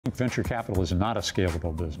think venture capital is not a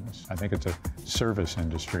scalable business. I think it's a service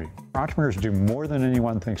industry. Entrepreneurs do more than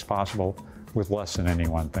anyone thinks possible with less than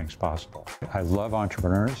anyone thinks possible. I love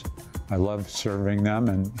entrepreneurs. I love serving them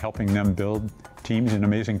and helping them build teams and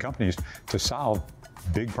amazing companies to solve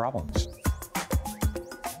big problems.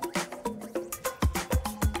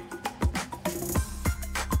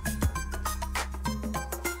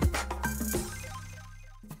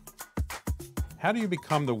 How do you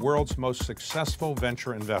become the world's most successful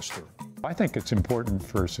venture investor? I think it's important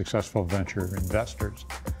for successful venture investors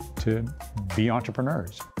to be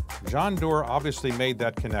entrepreneurs. John Doerr obviously made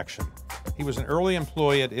that connection. He was an early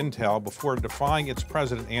employee at Intel before defying its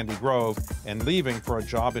president, Andy Grove, and leaving for a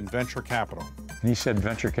job in venture capital. And he said,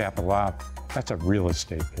 venture capital, wow, that's a real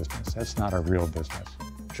estate business. That's not a real business.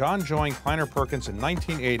 John joined Kleiner Perkins in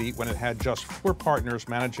 1980 when it had just 4 partners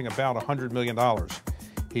managing about $100 million.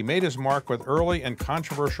 He made his mark with early and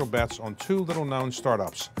controversial bets on 2 little-known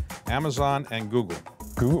startups, Amazon and Google.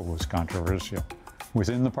 Google was controversial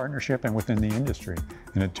within the partnership and within the industry,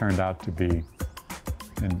 and it turned out to be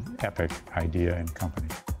an epic idea and company.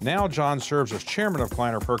 Now John serves as chairman of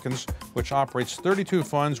Kleiner Perkins, which operates 32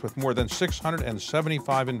 funds with more than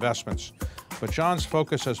 675 investments. But John's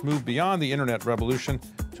focus has moved beyond the internet revolution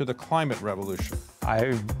to the climate revolution.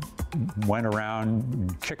 I went around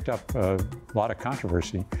and kicked up a lot of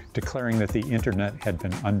controversy, declaring that the internet had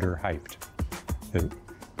been underhyped.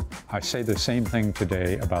 I say the same thing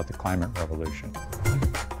today about the climate revolution.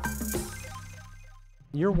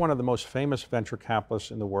 You're one of the most famous venture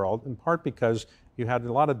capitalists in the world, in part because you had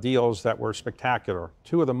a lot of deals that were spectacular.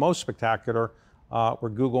 2 of the most spectacular were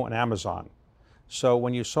Google and Amazon. So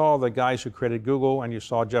when you saw the guys who created Google and you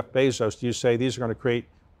saw Jeff Bezos, do you say these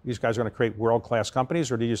guys are going to create world-class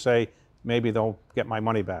companies, or do you say maybe they'll get my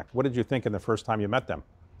money back? What did you think in the first time you met them?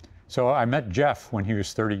 So I met Jeff when he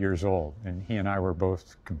was 30 years old, and he and I were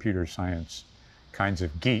both computer science kinds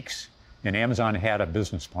of geeks, and Amazon had a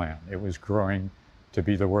business plan. It was growing to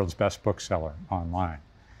be the world's best bookseller online.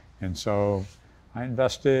 And so I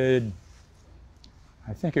invested,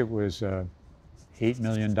 I think it was $8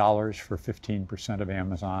 million for 15% of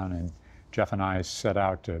Amazon, and Jeff and I set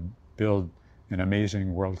out to build an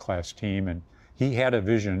amazing world-class team. And he had a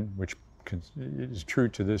vision, which is true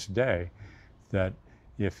to this day, that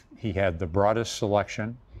if he had the broadest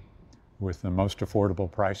selection with the most affordable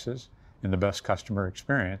prices and the best customer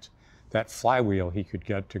experience, that flywheel he could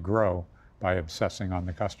get to grow by obsessing on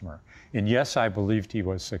the customer. And yes, I believed he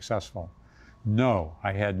was successful. No,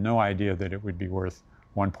 I had no idea that it would be worth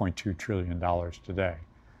 $1.2 trillion today.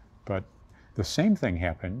 But the same thing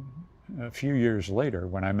happened a few years later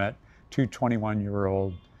when I met 2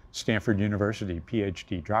 21-year-old Stanford University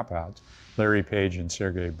PhD dropouts, Larry Page and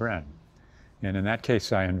Sergey Brin. And in that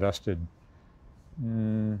case, I invested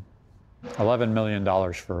 $11 million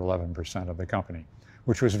for 11% of the company,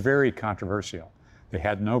 which was very controversial. They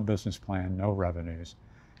had no business plan, no revenues.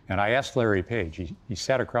 And I asked Larry Page, he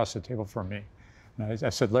sat across the table from me, and I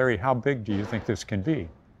said, Larry, how big do you think this can be?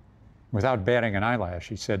 Without batting an eyelash,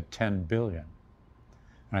 he said 10 billion.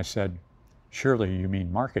 And I said, surely you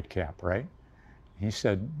mean market cap, right? He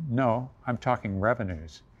said, no, I'm talking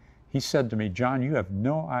revenues. He said to me, John, you have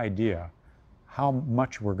no idea how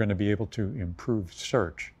much we're going to be able to improve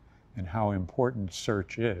search and how important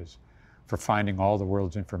search is for finding all the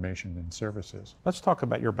world's information and services. Let's talk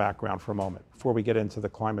about your background for a moment before we get into the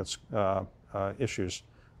climate issues.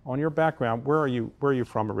 On your background, where are you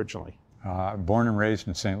from originally? Born and raised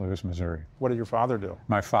in St. Louis, Missouri. What did your father do?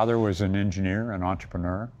 My father was an engineer, an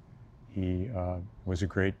entrepreneur. He was a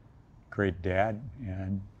great dad,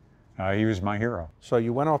 and he was my hero. So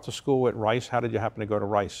you went off to school at Rice. How did you happen to go to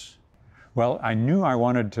Rice? Well, I knew I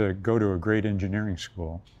wanted to go to a great engineering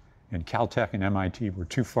school, and Caltech and MIT were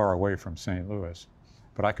too far away from St. Louis.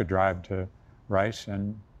 But I could drive to Rice,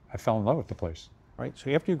 and I fell in love with the place. Right. So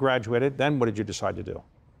after you graduated, then what did you decide to do?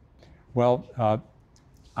 Well,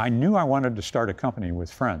 I knew I wanted to start a company with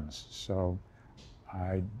friends, so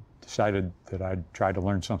I decided that I'd try to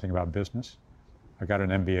learn something about business. I got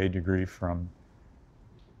an MBA degree from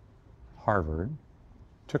Harvard,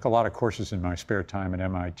 took a lot of courses in my spare time at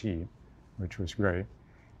MIT, which was great,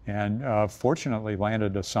 and fortunately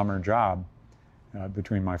landed a summer job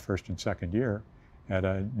between my first and second year at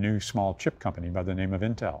a new small chip company by the name of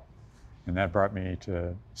Intel. And that brought me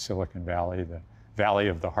to Silicon Valley, the Valley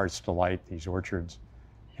of the Heart's Delight, these orchards,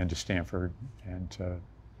 and to Stanford, and to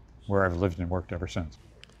where I've lived and worked ever since.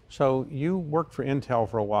 So you worked for Intel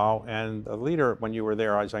for a while, and the leader when you were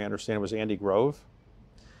there, as I understand, was Andy Grove.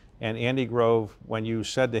 And Andy Grove, when you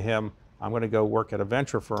said to him, I'm going to go work at a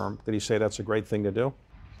venture firm, did he say that's a great thing to do?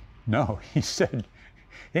 No, he said,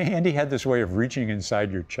 Andy had this way of reaching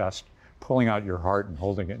inside your chest, pulling out your heart and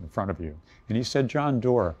holding it in front of you. And he said, John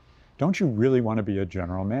Doerr, don't you really want to be a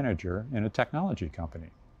general manager in a technology company?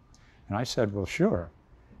 And I said, well, sure.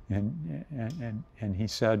 And he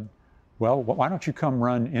said, well, why don't you come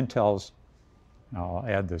run Intel's, I'll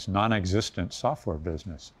add this, non-existent software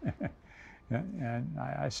business. And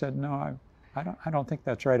I said, no, I don't think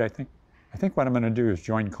that's right. I think what I'm going to do is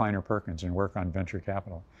join Kleiner Perkins and work on venture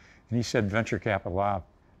capital. And he said, venture capital,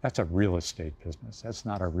 that's a real estate business. That's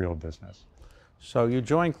not a real business. So you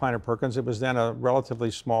joined Kleiner Perkins. It was then a relatively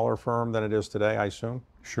smaller firm than it is today, I assume?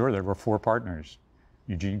 Sure, there were 4 partners: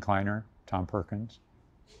 Eugene Kleiner, Tom Perkins,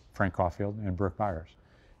 Frank Caulfield, and Brooke Byers.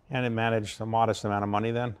 And it managed a modest amount of money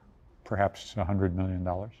then? Perhaps $100 million.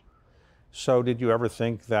 So did you ever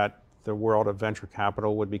think that the world of venture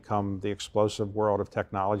capital would become the explosive world of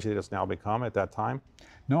technology that it's now become at that time?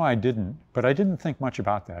 No, I didn't. But I didn't think much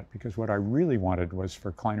about that, because what I really wanted was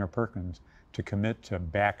for Kleiner Perkins to commit to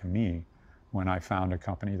back me when I found a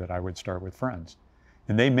company that I would start with friends.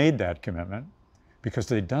 And they made that commitment because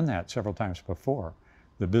they'd done that several times before.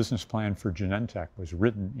 The business plan for Genentech was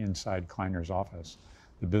written inside Kleiner's office.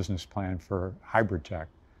 The business plan for hybrid tech,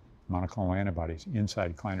 monoclonal antibodies,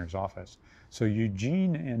 inside Kleiner's office. So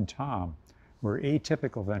Eugene and Tom were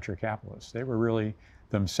atypical venture capitalists. They were really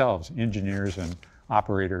themselves engineers and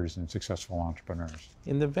operators and successful entrepreneurs.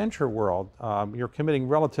 In the venture world, you're committing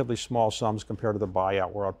relatively small sums compared to the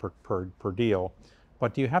buyout world per deal.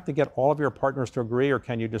 But do you have to get all of your partners to agree, or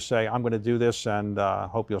can you just say, I'm going to do this and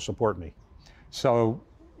hope you'll support me? So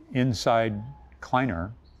inside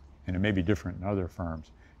Kleiner, and it may be different in other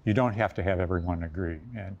firms, you don't have to have everyone agree.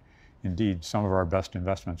 And indeed, some of our best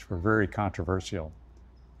investments were very controversial.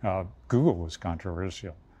 Google was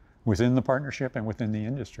controversial within the partnership and within the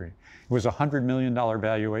industry. It was a $100 million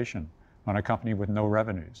valuation on a company with no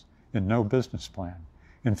revenues and no business plan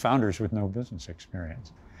and founders with no business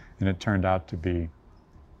experience. And it turned out to be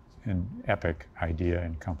an epic idea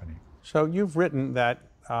and company. So you've written that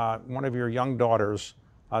one of your young daughters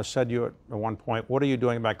said to you at one point, what are you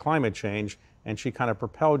doing about climate change? And she kind of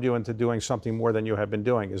propelled you into doing something more than you have been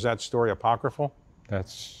doing. Is that story apocryphal?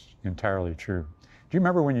 That's entirely true. Do you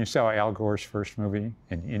remember when you saw Al Gore's first movie,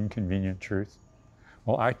 An Inconvenient Truth?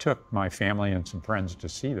 Well, I took my family and some friends to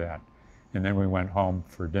see that, and then we went home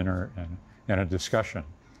for dinner and a discussion.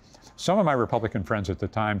 Some of my Republican friends at the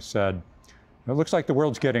time said, it looks like the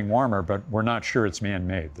world's getting warmer, but we're not sure it's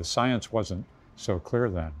man-made. The science wasn't so clear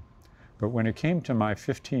then. But when it came to my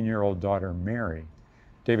 15-year-old daughter, Mary,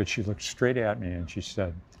 David, she looked straight at me and she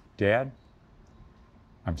said, Dad,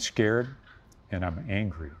 I'm scared and I'm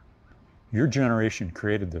angry. Your generation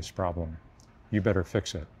created this problem. You better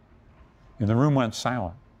fix it. And the room went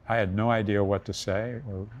silent. I had no idea what to say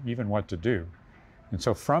or even what to do. And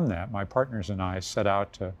so from that, my partners and I set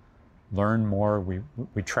out to learn more.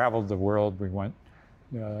 We traveled the world. We went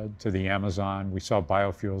to the Amazon. We saw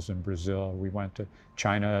biofuels in Brazil. We went to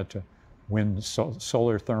China to wind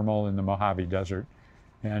solar thermal in the Mojave Desert.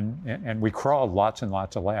 And we crawled lots and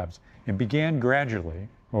lots of labs and began gradually,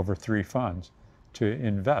 over 3 funds, to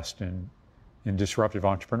invest in disruptive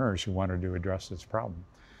entrepreneurs who wanted to address this problem.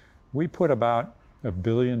 We put about $1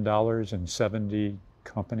 billion in 70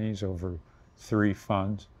 companies over 3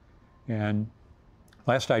 funds. And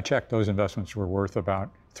last I checked, those investments were worth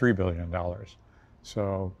about $3 billion.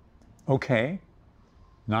 So, okay,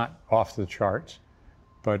 not off the charts,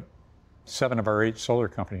 but 7 of our 8 solar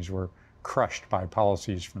companies were crushed by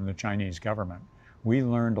policies from the Chinese government. We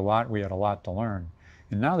learned a lot, we had a lot to learn.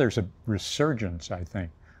 And now there's a resurgence, I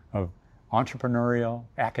think, of entrepreneurial,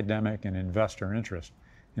 academic, and investor interest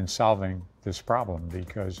in solving this problem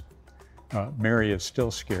because Mary is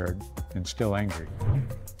still scared and still angry.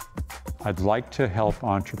 I'd like to help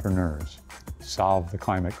entrepreneurs solve the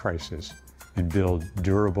climate crisis and build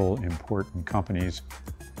durable, important companies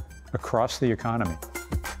across the economy.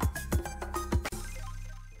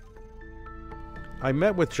 I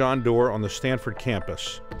met with John Doerr on the Stanford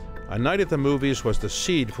campus. A night at the movies was the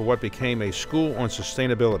seed for what became a school on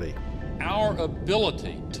sustainability. Our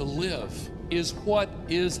ability to live is what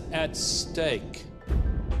is at stake. Do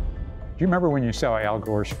you remember when you saw Al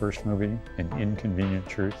Gore's first movie, An Inconvenient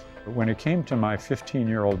Truth? When it came to my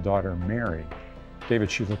 15-year-old daughter, Mary,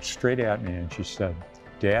 David, she looked straight at me and she said,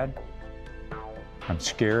 Dad, I'm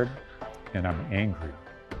scared and I'm angry.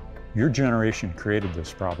 Your generation created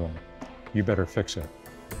this problem. You better fix it.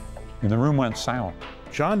 And the room went silent.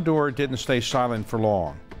 John Doerr didn't stay silent for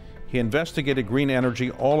long. He investigated green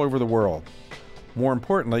energy all over the world. More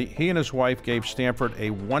importantly, he and his wife gave Stanford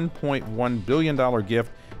a $1.1 billion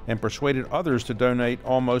gift and persuaded others to donate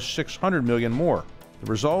almost $600 million more. The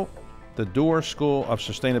result? the Doerr School of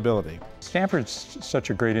Sustainability. Stanford's such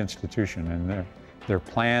a great institution, and their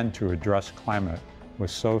plan to address climate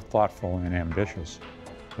was so thoughtful and ambitious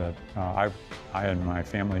that I and my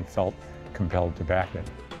family felt compelled to back it.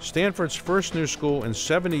 Stanford's first new school in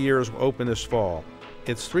 70 years will open this fall.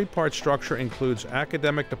 Its three-part structure includes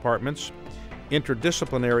academic departments,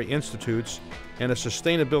 interdisciplinary institutes, and a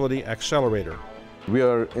sustainability accelerator. We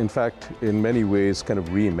are, in fact, in many ways kind of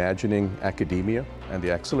reimagining academia, and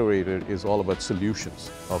the accelerator is all about solutions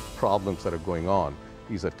of problems that are going on.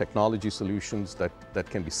 These are technology solutions that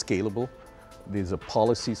can be scalable. These are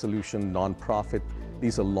policy solution, nonprofit.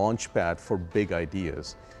 These are launchpad for big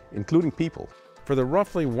ideas, including people. For the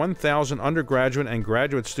roughly 1,000 undergraduate and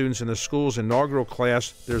graduate students in the school's inaugural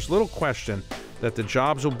class, there's little question that the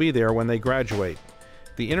jobs will be there when they graduate.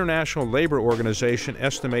 The International Labor Organization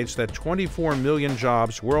estimates that 24 million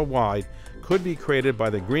jobs worldwide could be created by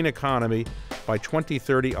the green economy by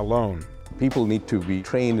 2030 alone. People need to be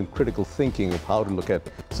trained in critical thinking of how to look at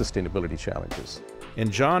sustainability challenges.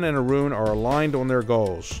 And John and Arun are aligned on their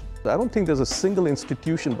goals. I don't think there's a single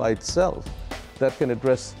institution by itself that can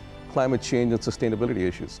address climate change and sustainability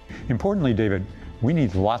issues. Importantly, David, we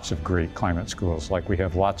need lots of great climate schools, like we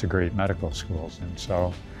have lots of great medical schools. And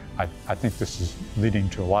so I think this is leading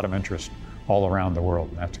to a lot of interest all around the world,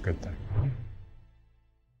 and that's a good thing.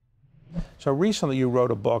 So recently you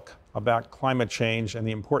wrote a book about climate change and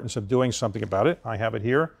the importance of doing something about it. I have it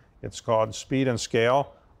here. It's called Speed and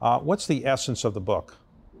Scale. What's the essence of the book?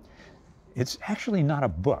 It's actually not a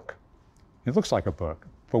book. It looks like a book,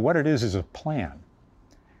 but what it is a plan.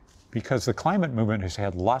 Because the climate movement has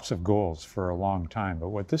had lots of goals for a long time, but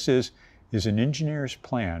what this is an engineer's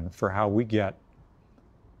plan for how we get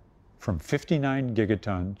from 59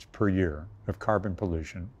 gigatons per year of carbon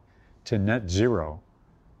pollution to net zero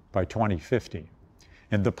by 2050.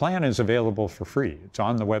 And the plan is available for free. It's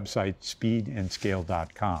on the website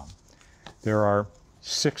speedandscale.com. There are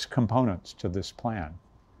 6 components to this plan.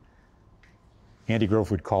 Andy Grove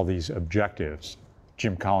would call these objectives.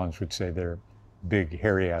 Jim Collins would say they're big,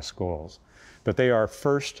 hairy-ass goals. But they are,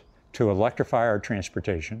 first, to electrify our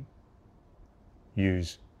transportation,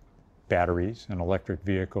 use batteries and electric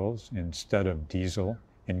vehicles instead of diesel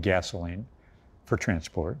and gasoline for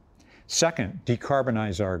transport. Second,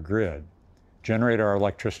 decarbonize our grid, generate our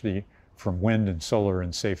electricity from wind and solar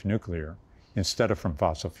and safe nuclear instead of from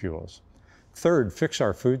fossil fuels. Third, fix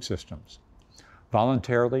our food systems.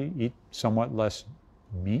 Voluntarily eat somewhat less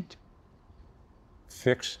meat,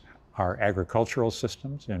 fix our agricultural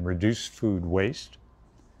systems and reduce food waste.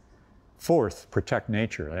 Fourth, protect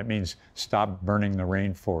nature. That means stop burning the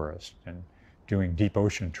rainforest and doing deep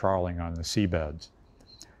ocean trawling on the seabeds.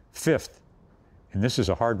 Fifth, and this is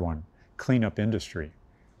a hard one, clean up industry.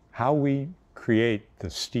 How we create the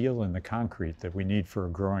steel and the concrete that we need for a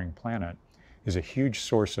growing planet is a huge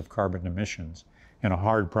source of carbon emissions and a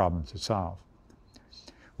hard problem to solve.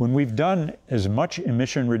 When we've done as much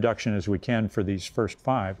emission reduction as we can for these first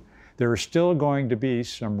 5, there are still going to be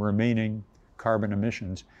some remaining carbon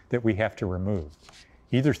emissions that we have to remove,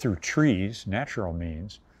 either through trees, natural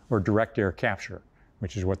means, or direct air capture,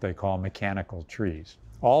 which is what they call mechanical trees.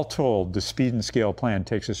 All told, the Speed and Scale plan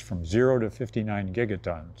takes us from 0 to 59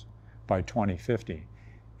 gigatons by 2050,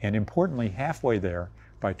 and importantly, halfway there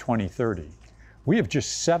by 2030. We have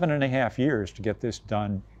just 7.5 years to get this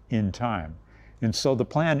done in time. And so the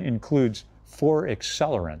plan includes 4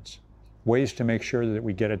 accelerants, ways to make sure that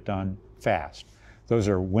we get it done fast. Those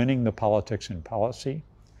are winning the politics and policy,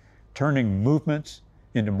 turning movements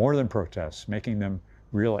into more than protests, making them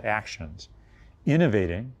real actions,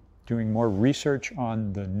 innovating, doing more research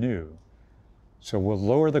on the new. So we'll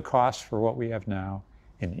lower the costs for what we have now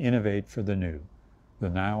and innovate for the new, the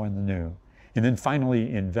now and the new. And then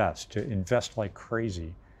finally invest like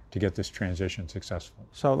crazy to get this transition successful.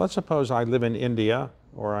 So let's suppose I live in India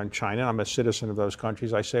or in China, I'm a citizen of those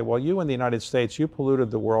countries. I say, well, you in the United States, you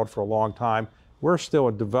polluted the world for a long time. We're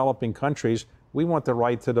still developing countries. We want the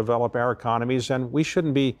right to develop our economies, and we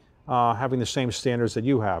shouldn't be having the same standards that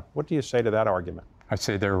you have. What do you say to that argument? I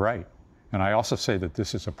say they're right. And I also say that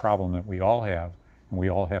this is a problem that we all have, and we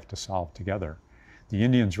all have to solve together. The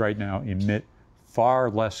Indians right now emit far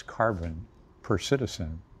less carbon per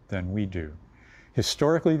citizen than we do.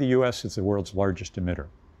 Historically, the US is the world's largest emitter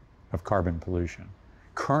of carbon pollution.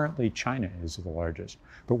 Currently, China is the largest,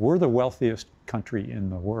 but we're the wealthiest country in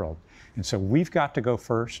the world. And so we've got to go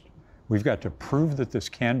first. We've got to prove that this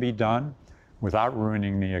can be done without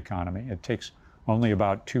ruining the economy. It takes only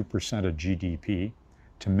about 2% of GDP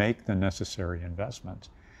to make the necessary investments.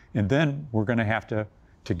 And then we're going to have to,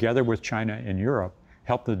 together with China and Europe,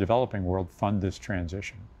 help the developing world fund this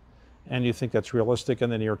transition. And you think that's realistic in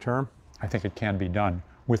the near term? I think it can be done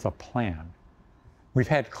with a plan. We've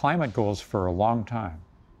had climate goals for a long time.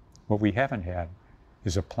 What we haven't had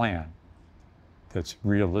is a plan that's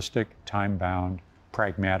realistic, time-bound,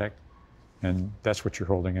 pragmatic, and that's what you're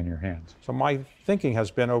holding in your hands. So my thinking has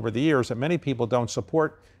been over the years that many people don't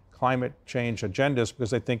support climate change agendas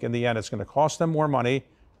because they think in the end it's going to cost them more money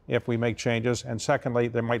if we make changes, and secondly,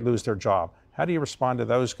 they might lose their job. How do you respond to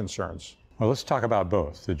those concerns? Well, let's talk about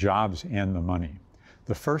both, the jobs and the money.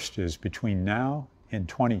 The first is between now and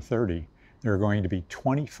 2030, there are going to be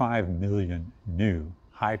 25 million new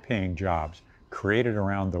high-paying jobs created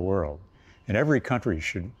around the world. And every country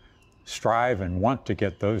should strive and want to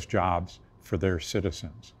get those jobs for their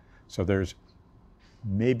citizens. So there's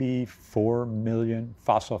maybe 4 million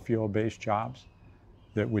fossil fuel-based jobs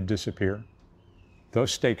that would disappear.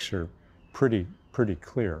 Those stakes are pretty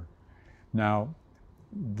clear. Now,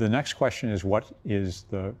 the next question is, what is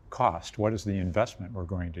the cost? What is the investment we're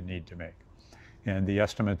going to need to make? And the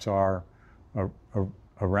estimates are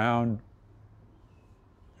around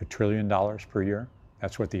 $1 trillion per year.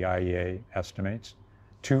 That's what the IEA estimates.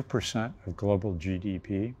 2% of global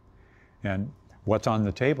GDP. And what's on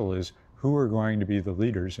the table is who are going to be the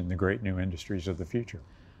leaders in the great new industries of the future.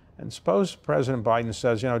 And suppose President Biden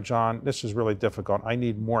says, you know, John, this is really difficult. I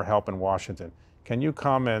need more help in Washington. Can you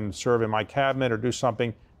come and serve in my cabinet or do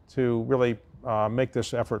something to really make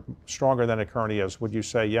this effort stronger than it currently is? Would you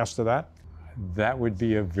say yes to that? That would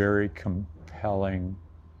be a very compelling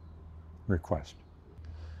request.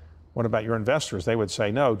 What about your investors? They would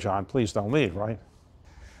say, no, John, please don't leave, right?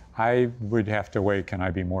 I would have to weigh, can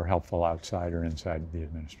I be more helpful outside or inside the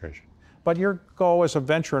administration? But your goal as a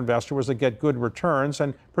venture investor was to get good returns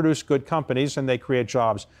and produce good companies, and they create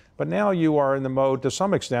jobs. But now you are in the mode, to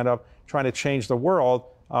some extent, of trying to change the world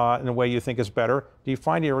in a way you think is better. Do you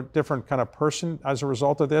find you're a different kind of person as a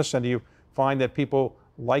result of this? And do you find that people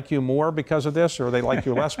like you more because of this, or they like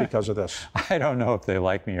you less because of this? I don't know if they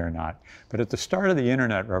like me or not. But at the start of the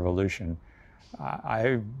internet revolution,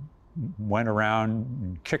 I went around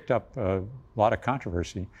and kicked up a lot of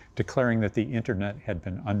controversy, declaring that the internet had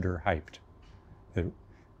been underhyped.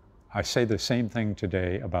 I say the same thing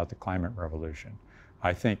today about the climate revolution.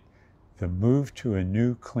 I think the move to a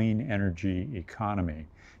new clean energy economy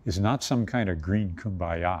is not some kind of green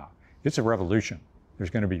kumbaya. It's a revolution. There's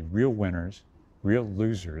going to be real winners, real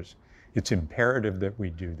losers. It's imperative that we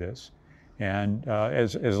do this. And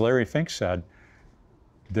as Larry Fink said,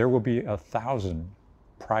 there will be 1,000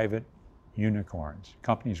 private unicorns,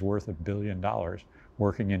 companies worth $1 billion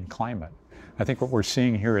working in climate. I think what we're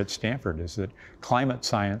seeing here at Stanford is that climate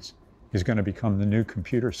science is going to become the new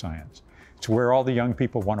computer science. It's where all the young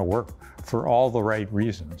people want to work for all the right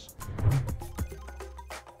reasons.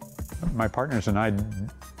 My partners and I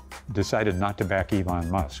decided not to back Elon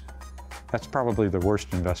Musk. That's probably the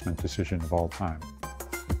worst investment decision of all time.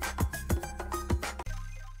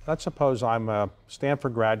 Let's suppose I'm a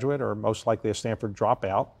Stanford graduate, or most likely a Stanford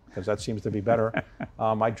dropout, because that seems to be better.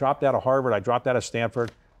 I dropped out of Harvard, I dropped out of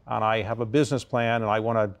Stanford, and I have a business plan, and I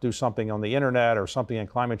want to do something on the internet or something in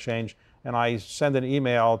climate change, and I send an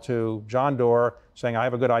email to John Doerr saying, I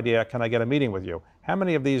have a good idea, can I get a meeting with you? How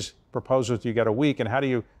many of these proposals do you get a week, and how do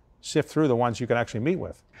you sift through the ones you can actually meet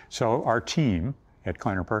with? So our team at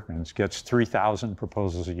Kleiner Perkins gets 3,000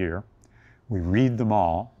 proposals a year. We read them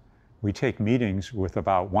all. We take meetings with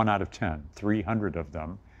about 1 out of 10, 300 of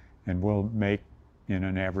them, and we'll make, in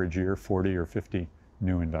an average year, 40 or 50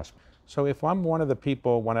 new investments. So if I'm one of the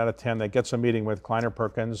people, 1 out of 10, that gets a meeting with Kleiner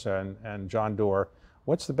Perkins and John Doerr,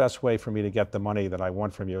 what's the best way for me to get the money that I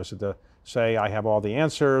want from you? Is it to say, I have all the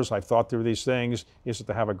answers, I've thought through these things? Is it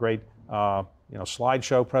to have a great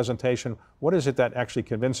slideshow presentation? What is it that actually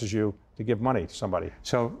convinces you to give money to somebody?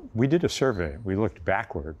 So we did a survey. We looked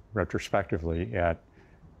backward, retrospectively,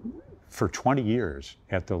 for 20 years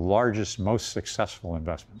at the largest, most successful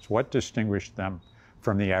investments. What distinguished them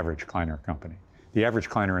from the average Kleiner company? The average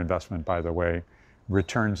Kleiner investment, by the way,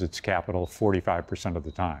 returns its capital 45% of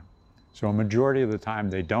the time. So a majority of the time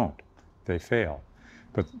they don't, they fail.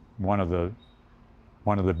 But one of the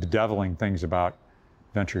bedeviling things about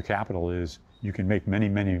venture capital is you can make many,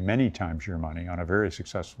 many, many times your money on a very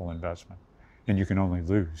successful investment, and you can only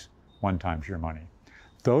lose 1 time your money.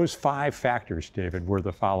 Those 5 factors, David, were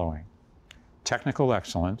the following: technical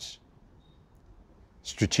excellence,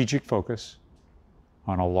 strategic focus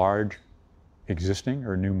on a large existing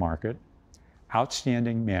or new market,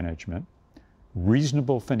 outstanding management,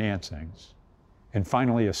 reasonable financings, and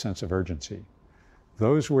finally a sense of urgency.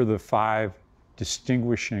 Those were the 5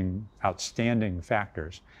 distinguishing, outstanding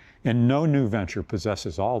factors. And no new venture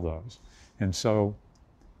possesses all those. And so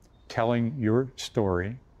telling your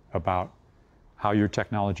story about how your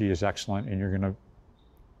technology is excellent and you're going to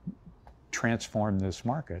transform this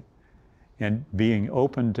market. And being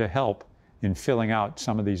open to help in filling out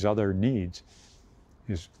some of these other needs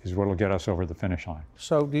is what will get us over the finish line.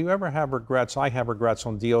 So do you ever have regrets? I have regrets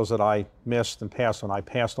on deals that I missed and passed on. I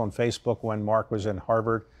passed on Facebook when Mark was in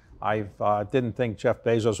Harvard. I didn't think Jeff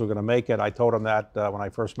Bezos was going to make it. I told him that when I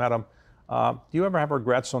first met him. Do you ever have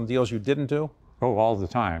regrets on deals you didn't do? Oh, all the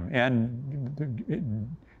time.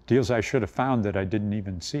 And deals I should have found that I didn't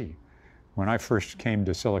even see. When I first came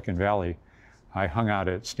to Silicon Valley, I hung out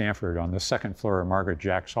at Stanford on the second floor of Margaret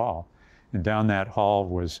Jack's Hall. And down that hall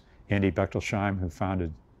was Andy Bechtolsheim, who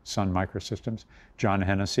founded Sun Microsystems, John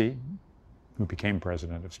Hennessy, who became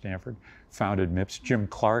president of Stanford, founded MIPS, Jim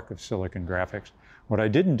Clark of Silicon Graphics. What I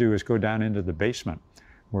didn't do is go down into the basement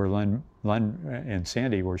where Len and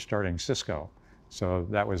Sandy were starting Cisco. So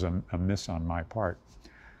that was a miss on my part.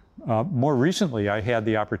 More recently, I had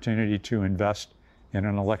the opportunity to invest in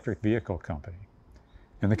an electric vehicle company.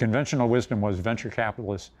 And the conventional wisdom was venture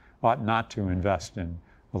capitalists ought not to invest in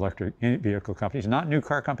electric vehicle companies, not new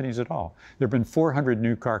car companies at all. There have been 400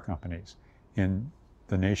 new car companies in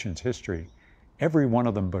the nation's history. Every one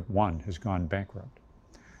of them but one has gone bankrupt.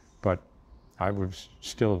 But I was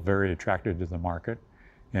still very attracted to the market.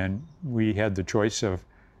 And we had the choice of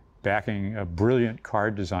backing a brilliant car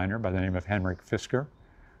designer by the name of Henrik Fisker,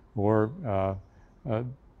 or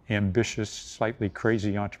an ambitious, slightly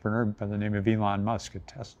crazy entrepreneur by the name of Elon Musk at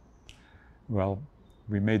Tesla. Well,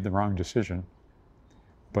 we made the wrong decision,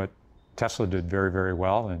 but Tesla did very, very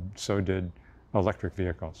well, and so did electric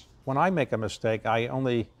vehicles. When I make a mistake, I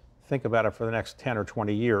only think about it for the next 10 or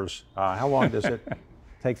 20 years. How long does it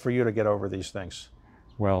take for you to get over these things?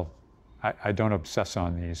 Well, I don't obsess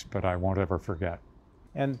on these, but I won't ever forget.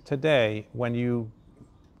 And today, when you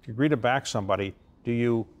agree to back somebody, do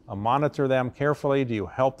you monitor them carefully? Do you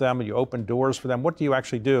help them? Do you open doors for them? What do you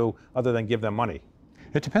actually do other than give them money?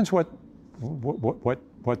 It depends what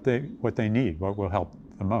they need, what will help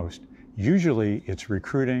the most. Usually it's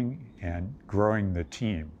recruiting and growing the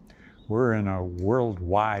team. We're in a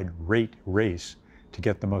worldwide race to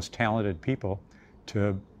get the most talented people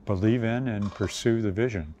to believe in and pursue the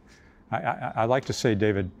vision. I like to say,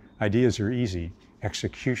 David, ideas are easy,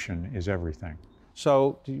 execution is everything.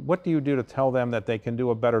 So what do you do to tell them that they can do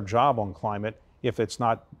a better job on climate if it's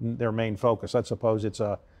not their main focus? Let's suppose it's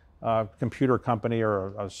a computer company or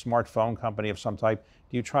a smartphone company of some type.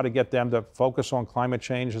 Do you try to get them to focus on climate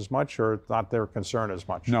change as much, or not their concern as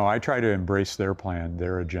much? No, I try to embrace their plan,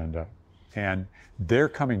 their agenda. And they're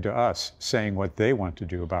coming to us saying what they want to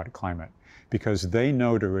do about climate, because they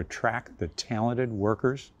know to attract the talented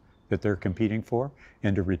workers that they're competing for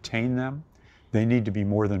and to retain them, they need to be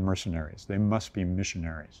more than mercenaries. They must be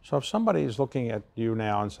missionaries. So if somebody is looking at you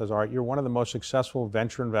now and says, all right, you're one of the most successful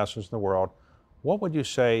venture investors in the world, what would you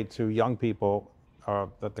say to young people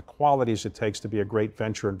that the qualities it takes to be a great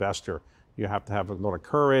venture investor? You have to have a lot of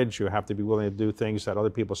courage. You have to be willing to do things that other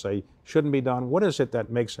people say shouldn't be done. What is it that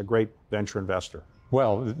makes a great venture investor?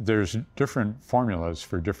 Well, there's different formulas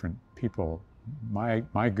for different people.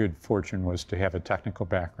 My good fortune was to have a technical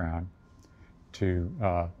background,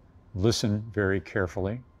 to listen very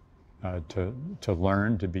carefully, to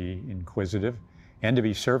learn, to be inquisitive, and to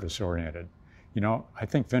be service-oriented. You know, I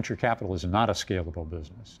think venture capital is not a scalable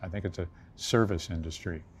business. I think it's a service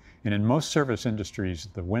industry. And in most service industries,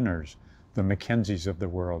 the winners, the McKinseys of the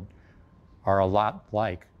world, are a lot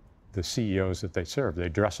like the CEOs that they serve. They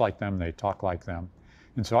dress like them, they talk like them.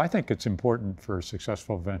 And so I think it's important for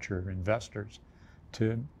successful venture investors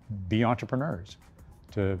to be entrepreneurs,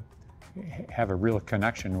 to have a real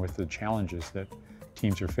connection with the challenges that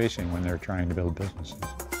teams are facing when they're trying to build businesses.